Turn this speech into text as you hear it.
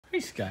Hey,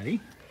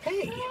 Scotty.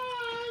 Hey.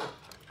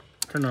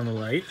 Turn on the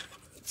light.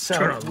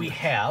 So we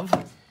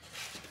have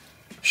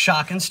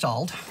shock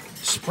installed,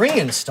 spring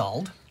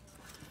installed,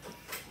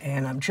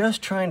 and I'm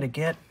just trying to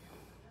get...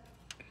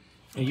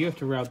 And you have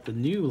to route the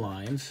new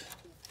lines.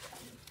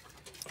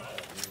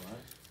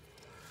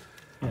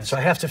 Yes. So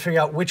I have to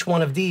figure out which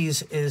one of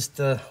these is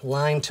the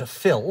line to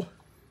fill.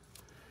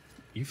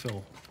 You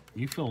fill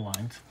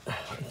lines.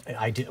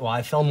 I did. Well,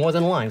 I fill more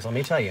than lines, let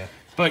me tell you.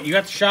 But you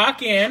got the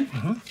shock in.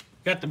 Mm-hmm.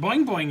 Got the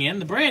boing boing in.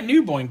 The brand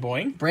new boing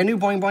boing. Brand new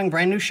boing boing,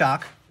 brand new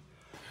shock.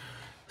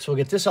 So we'll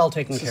get this all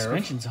taken care of.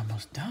 Suspension's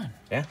almost done.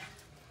 Yeah.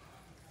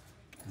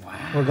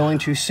 Wow. We're going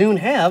to soon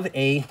have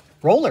a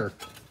roller.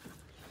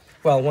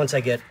 Well, once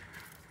I get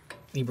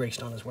the brakes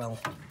done as well.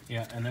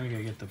 Yeah, and then we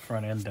gotta get the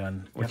front end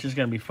done, which is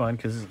gonna be fun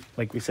because,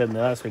 like we said in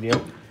the last video,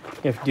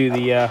 you have to do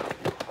the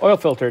oil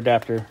filter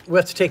adapter. We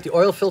have to take the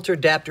oil filter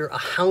adapter, a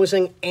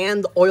housing,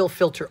 and the oil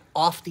filter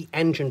off the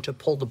engine to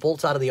pull the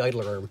bolts out of the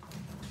idler arm.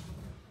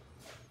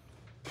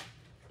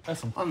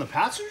 Awesome. On the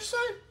passenger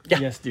side? Yeah.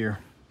 Yes, dear.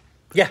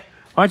 Yeah.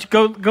 Why don't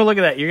you go look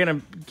at that? You're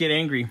gonna get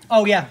angry.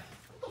 Oh yeah.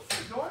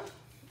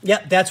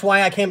 Yeah, that's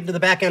why I came to the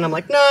back end. I'm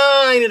like, no,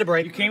 I need a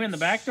break. You came in the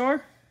back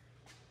door?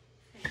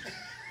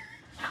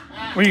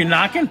 Were you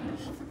knocking?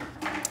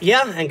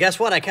 Yeah, and guess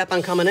what? I kept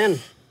on coming in.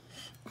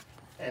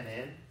 And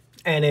in.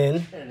 And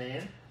in. And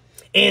in.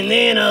 And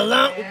then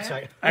along. Oops,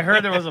 sorry. I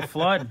heard there was a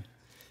flood.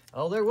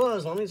 Oh, there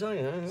was. Let me tell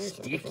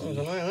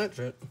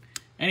you.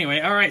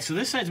 Anyway, all right. So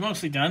this side's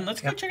mostly done.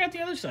 Let's go check out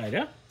the other side,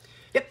 huh?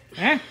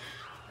 Yep.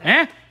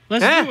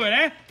 Let's do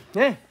it,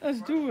 Yeah.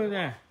 Let's do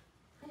it,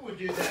 Who would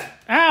do that?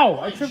 Ow!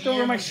 I tripped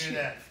over my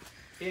shit.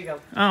 Here you go.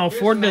 Oh, Here's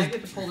Ford the does.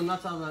 magnet to pull the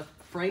nuts out of the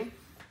frame.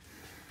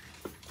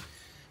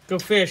 Go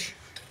fish.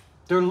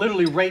 They're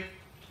literally right.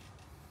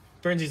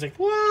 Burnsy's like,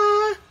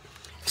 what?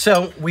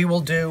 So we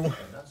will do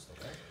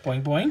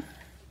Boing boing.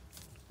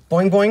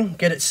 boing boing,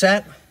 get it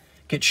set,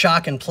 get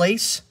shock in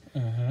place,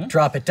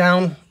 drop it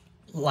down,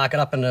 lock it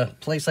up into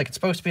place like it's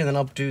supposed to be, and then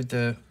I'll do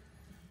the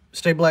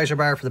stabilizer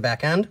bar for the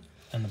back end.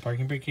 And the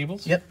parking brake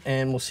cables? Yep,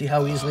 and we'll see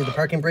how easily the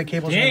parking brake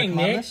cables are going to Dang, come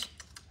out of Nick. this.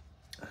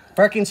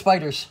 Barking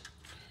spiders.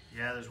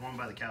 Yeah, there's one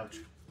by the couch.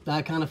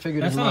 I kind of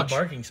figured That's as not much. a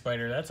barking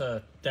spider. That's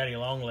a daddy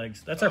long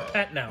legs. That's our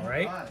pet now,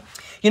 right?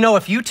 You know,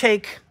 if you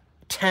take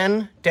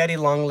 10 daddy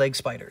long leg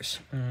spiders,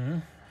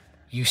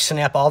 you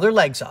snap all their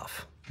legs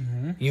off,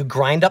 you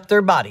grind up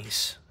their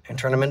bodies and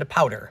turn them into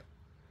powder,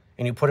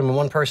 and you put them in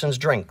one person's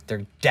drink,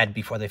 they're dead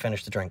before they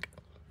finish the drink.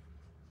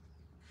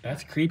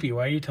 That's creepy.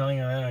 Why are you telling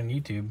that on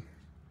YouTube?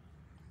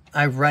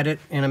 I read it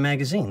in a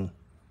magazine.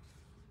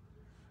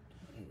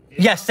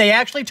 Yes, they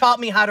actually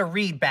taught me how to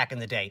read back in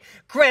the day.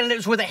 Granted, it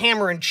was with a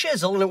hammer and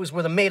chisel, and it was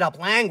with a made-up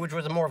language,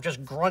 with more of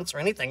just grunts or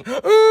anything.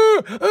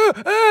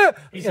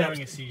 He's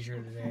having a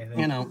seizure today, I think.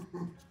 You know.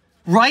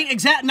 Right?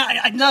 Exactly.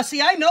 Now,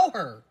 see, I know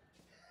her.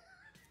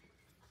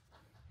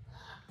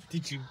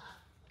 Did you?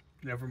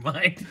 Never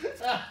mind.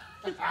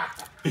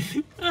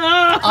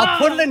 I'll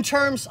put it in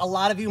terms a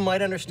lot of you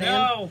might understand.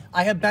 No.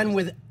 I have been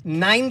with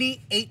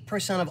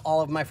 98% of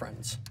all of my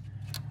friends.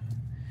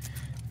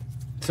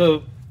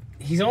 So,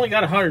 he's only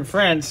got 100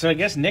 friends, so I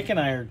guess Nick and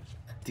I are...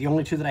 The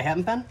only two that I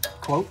haven't been?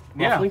 Quote,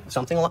 Yeah. roughly,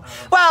 something along.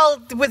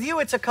 Well, with you,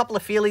 it's a couple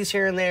of feelies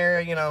here and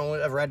there, you know,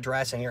 a red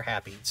dress, and you're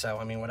happy. So,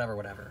 I mean,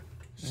 whatever.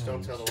 Just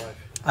don't tell the wife.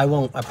 I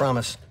won't, I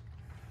promise.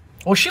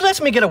 Well, she lets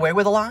me get away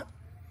with a lot.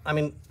 I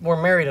mean,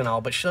 we're married and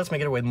all, but she lets me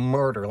get away with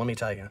murder, let me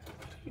tell you.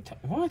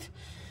 What?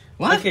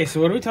 What? Okay, so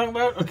what are we talking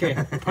about? Okay,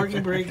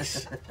 parking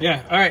brakes.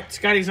 Yeah, all right,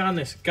 Scotty's on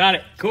this. Got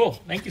it. Cool.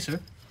 Thank you, sir.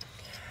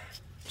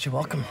 You're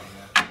welcome.